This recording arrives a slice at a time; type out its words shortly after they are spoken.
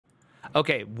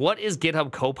Okay, what is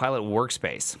GitHub Copilot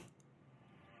Workspace?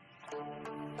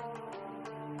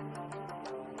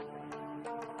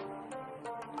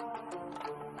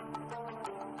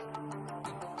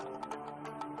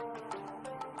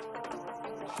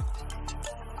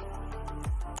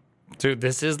 Dude,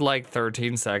 this is like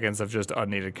 13 seconds of just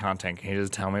unneeded content. Can you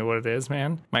just tell me what it is,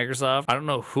 man? Microsoft, I don't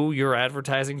know who you're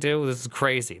advertising to. This is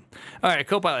crazy. All right,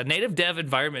 Copilot, native dev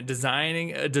environment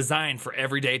design for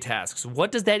everyday tasks.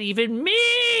 What does that even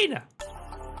mean?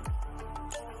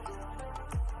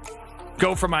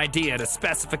 Go from idea to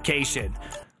specification.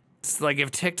 It's like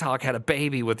if TikTok had a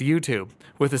baby with YouTube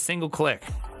with a single click.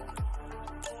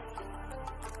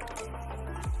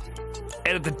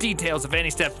 Edit the details of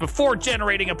any steps before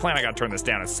generating a plan. I gotta turn this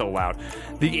down, it's so loud.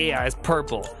 The AI is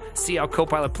purple. See how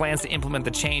Copilot plans to implement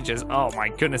the changes. Oh my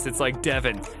goodness, it's like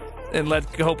Devin. And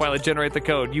let Copilot generate the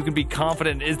code. You can be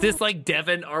confident. Is this like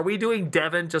Devin? Are we doing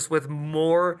Devin just with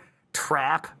more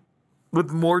trap?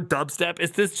 With more dubstep?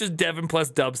 Is this just Devin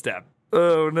plus dubstep?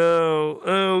 Oh no,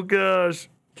 oh gosh.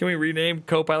 Can we rename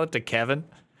Copilot to Kevin?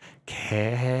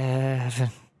 Kevin.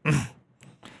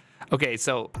 Okay,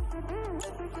 so.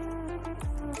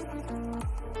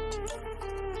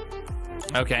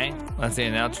 Okay, let's see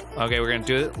now. Okay, we're gonna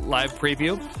do it live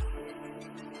preview.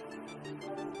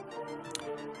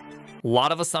 A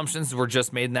lot of assumptions were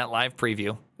just made in that live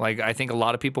preview. Like, I think a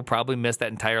lot of people probably missed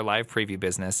that entire live preview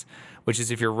business, which is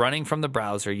if you're running from the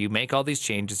browser, you make all these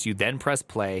changes, you then press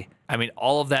play. I mean,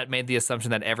 all of that made the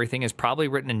assumption that everything is probably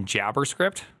written in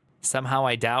JavaScript. Somehow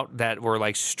I doubt that we're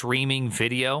like streaming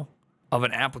video of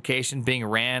an application being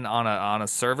ran on a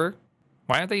server.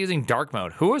 Why aren't they using dark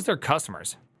mode? Who is their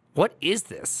customers? What is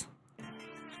this?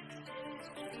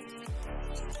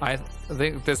 I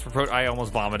think this proposed. I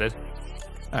almost vomited.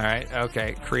 All right,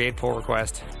 okay. Create pull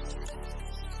request.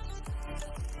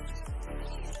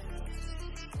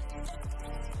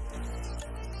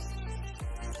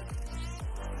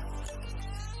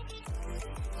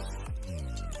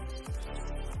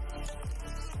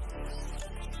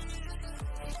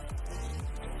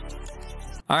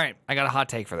 All right, I got a hot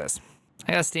take for this.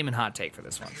 I got a steaming hot take for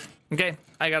this one. Okay,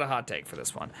 I got a hot take for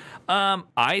this one.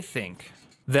 I think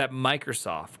that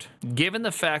Microsoft, given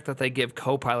the fact that they give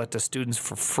Copilot to students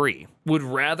for free, would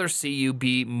rather see you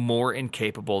be more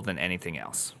incapable than anything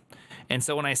else. And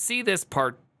so when I see this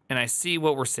part and I see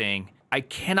what we're seeing, I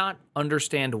cannot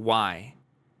understand why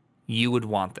you would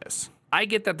want this. I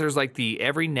get that there's like the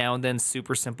every now and then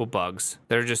super simple bugs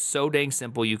that are just so dang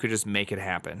simple you could just make it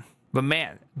happen. But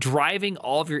man, driving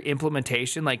all of your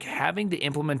implementation, like having the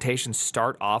implementation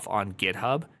start off on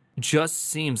GitHub just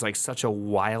seems like such a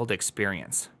wild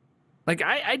experience. Like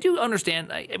I do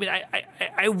understand, I mean,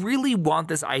 I really want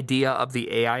this idea of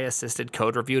the AI assisted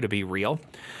code review to be real.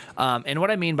 And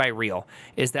what I mean by real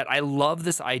is that I love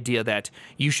this idea that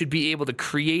you should be able to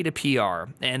create a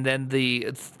PR and then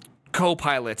the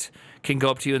Copilot can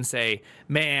go up to you and say,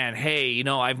 man, hey, you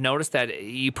know, I've noticed that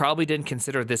you probably didn't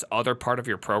consider this other part of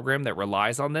your program that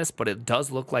relies on this, but it does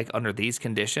look like under these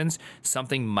conditions,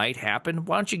 something might happen.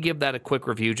 Why don't you give that a quick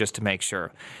review just to make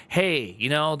sure? Hey, you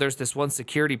know, there's this one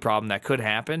security problem that could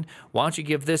happen. Why don't you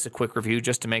give this a quick review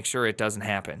just to make sure it doesn't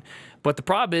happen? But the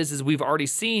problem is we've already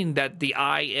seen that the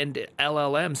I and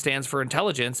LLM stands for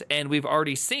intelligence, and we've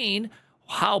already seen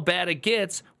how bad it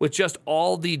gets with just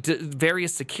all the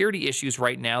various security issues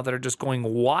right now that are just going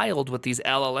wild with these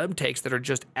LLM takes that are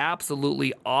just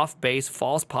absolutely off base,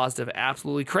 false positive,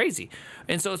 absolutely crazy.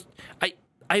 And so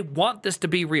I want this to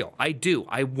be real. I do.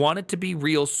 I want it to be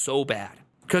real so bad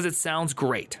because it sounds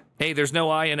great. Hey, there's no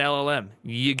I in LLM.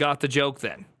 You got the joke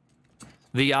then.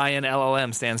 The I in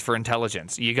LLM stands for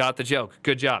intelligence. You got the joke.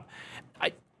 Good job.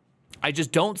 I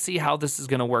just don't see how this is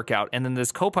going to work out. And then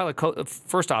this Copilot,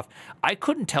 first off, I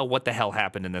couldn't tell what the hell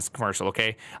happened in this commercial,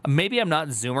 okay? Maybe I'm not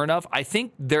zoomer enough. I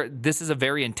think this is a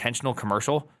very intentional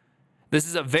commercial. This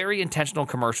is a very intentional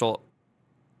commercial.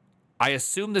 I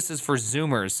assume this is for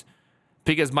Zoomers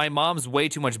because my mom's way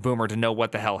too much boomer to know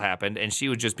what the hell happened, and she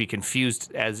would just be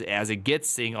confused as it gets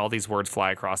seeing all these words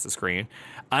fly across the screen.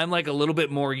 I'm like a little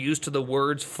bit more used to the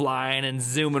words flying and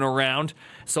zooming around,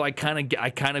 so I kind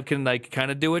of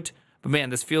can do it. But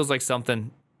man, this feels like something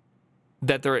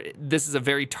that this is a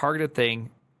very targeted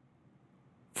thing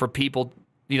for people,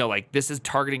 you know, like this is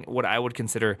targeting what I would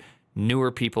consider newer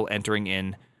people entering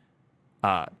in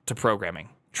to programming,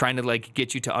 trying to like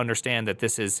get you to understand that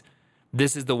this is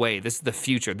the way, this is the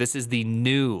future, this is the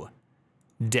new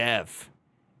dev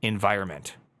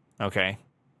environment, okay?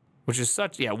 Which is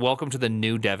welcome to the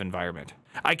new dev environment.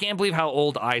 I can't believe how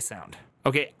old I sound.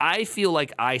 Okay, I feel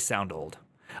like I sound old.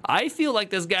 I feel like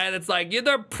this guy that's like, yeah,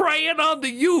 they're preying on the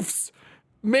youths.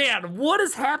 Man, what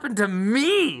has happened to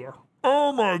me?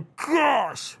 Oh my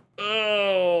gosh.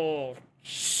 Oh,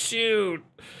 shoot.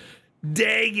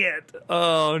 Dang it.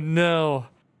 Oh, no.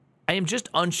 I am just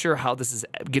unsure how this is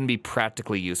going to be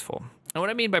practically useful. And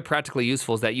what I mean by practically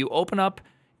useful is that you open up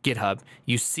GitHub,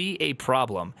 you see a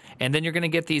problem, and then you're going to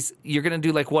get these, you're going to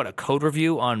do like what, a code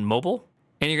review on mobile?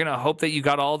 And you're going to hope that you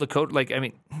got all the code. Like, I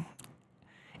mean,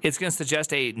 it's going to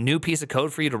suggest a new piece of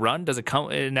code for you to run. Does it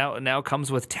come now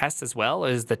comes with tests as well?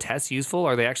 Is the test useful?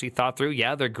 Are they actually thought through?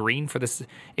 Yeah, they're green for this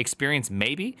experience,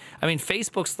 maybe. I mean,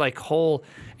 Facebook's like whole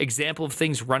example of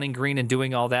things running green and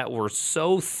doing all that were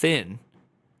so thin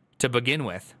to begin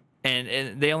with.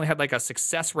 And they only had like a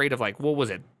success rate of like, what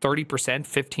was it, 30%,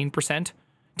 15%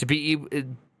 to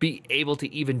be able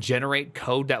to even generate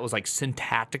code that was like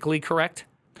syntactically correct.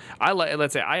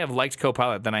 Let's say I have liked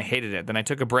Copilot, then I hated it, then I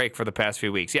took a break for the past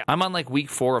few weeks. Yeah, I'm on like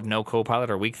week 4 of no Copilot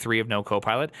or week 3 of no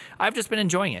Copilot. I've just been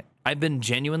enjoying it. I've been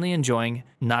genuinely enjoying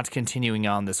not continuing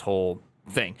on this whole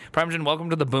thing. Primogen,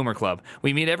 welcome to the Boomer Club.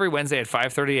 We meet every Wednesday at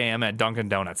 5:30 a.m. at Dunkin'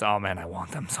 Donuts. Oh man, I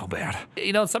want them so bad.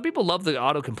 You know, some people love the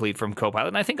autocomplete from Copilot,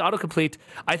 and I think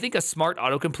a smart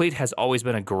autocomplete has always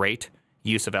been a great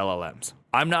use of LLMs.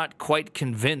 I'm not quite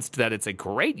convinced that it's a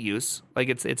great use, like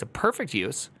it's a perfect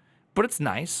use. But it's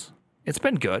nice. It's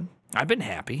been good. I've been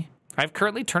happy. I've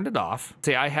currently turned it off.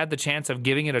 Say I had the chance of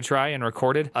giving it a try and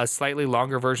recorded a slightly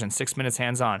longer version, 6 minutes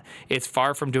hands-on. It's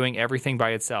far from doing everything by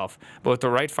itself, but with the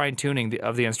right fine-tuning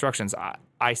of the instructions,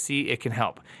 I see it can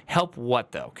help. Help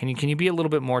what, though? Can you be a little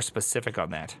bit more specific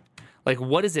on that? Like,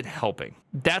 what is it helping?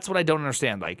 That's what I don't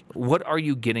understand. Like, what are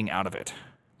you getting out of it?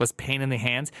 Less pain in the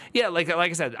hands? Yeah, like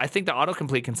I said, I think the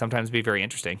autocomplete can sometimes be very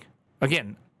interesting.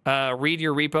 Again, read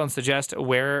your repo and suggest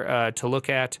where to look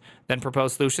at, then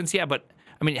propose solutions. Yeah, but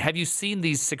I mean, have you seen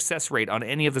the success rate on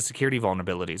any of the security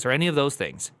vulnerabilities or any of those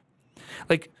things?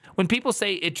 Like when people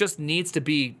say it just needs to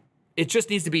be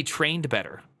trained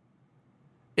better.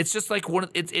 It's just like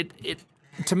it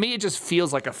to me it just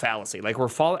feels like a fallacy. Like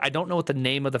I don't know what the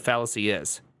name of the fallacy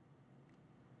is.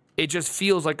 It just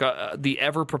feels like the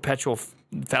ever perpetual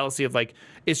fallacy of like,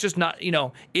 it's just not, you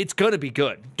know, it's going to be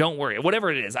good. Don't worry. Whatever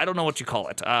it is. I don't know what you call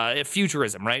it.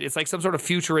 Futurism, right? It's like some sort of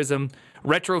futurism,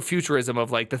 retro futurism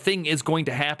of like the thing is going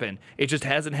to happen. It just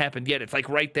hasn't happened yet. It's like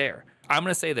right there. I'm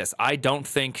going to say this. I don't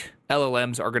think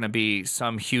LLMs are going to be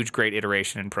some huge, great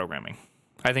iteration in programming.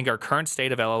 I think our current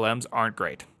state of LLMs aren't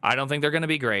great. I don't think they're going to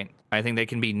be great. I think they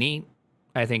can be neat.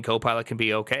 I think Copilot can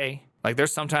be okay. Like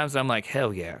there's sometimes I'm like,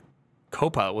 hell yeah.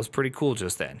 Copilot was pretty cool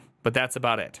just then, but that's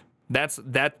about it. That's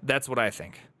what I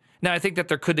think. Now I think that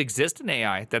there could exist an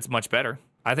AI that's much better.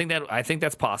 I think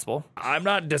that's possible. I'm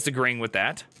not disagreeing with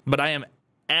that, but I am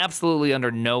absolutely under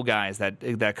no guise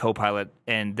that Copilot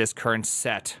and this current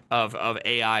set of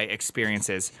AI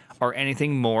experiences are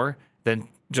anything more than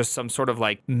just some sort of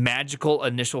like magical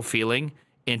initial feeling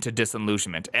into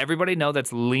disillusionment. Everybody know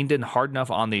that's leaned in hard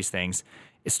enough on these things.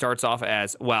 It starts off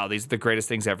as, wow, these are the greatest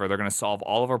things ever. They're going to solve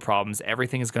all of our problems.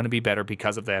 Everything is going to be better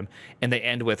because of them. And they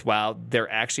end with, wow,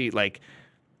 they're actually like,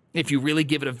 if you really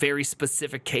give it a very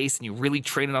specific case and you really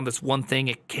train it on this one thing,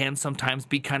 it can sometimes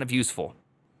be kind of useful.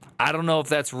 I don't know if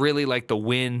that's really like the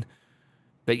win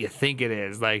that you think it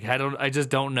is. Like, I just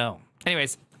don't know.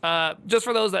 Anyways, just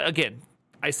for those that, again,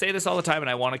 I say this all the time and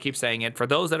I want to keep saying it. For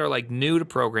those that are like new to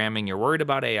programming, you're worried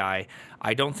about AI,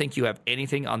 I don't think you have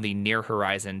anything on the near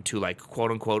horizon to like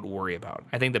quote unquote worry about.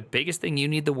 I think the biggest thing you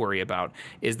need to worry about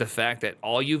is the fact that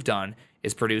all you've done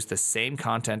is produce the same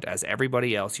content as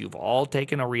everybody else. You've all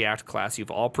taken a React class. You've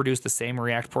all produced the same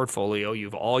React portfolio.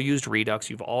 You've all used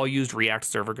Redux. You've all used React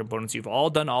server components. You've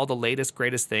all done all the latest,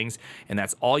 greatest things. And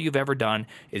that's all you've ever done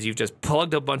is you've just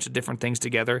plugged a bunch of different things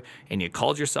together and you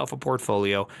called yourself a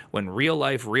portfolio when real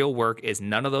life, real work is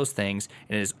none of those things.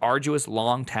 And it is arduous,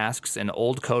 long tasks and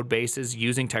old code bases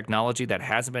using technology that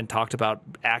hasn't been talked about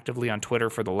actively on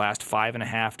Twitter for the last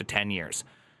 5.5 to 10 years.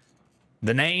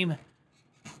 The name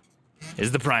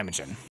is the Primogen.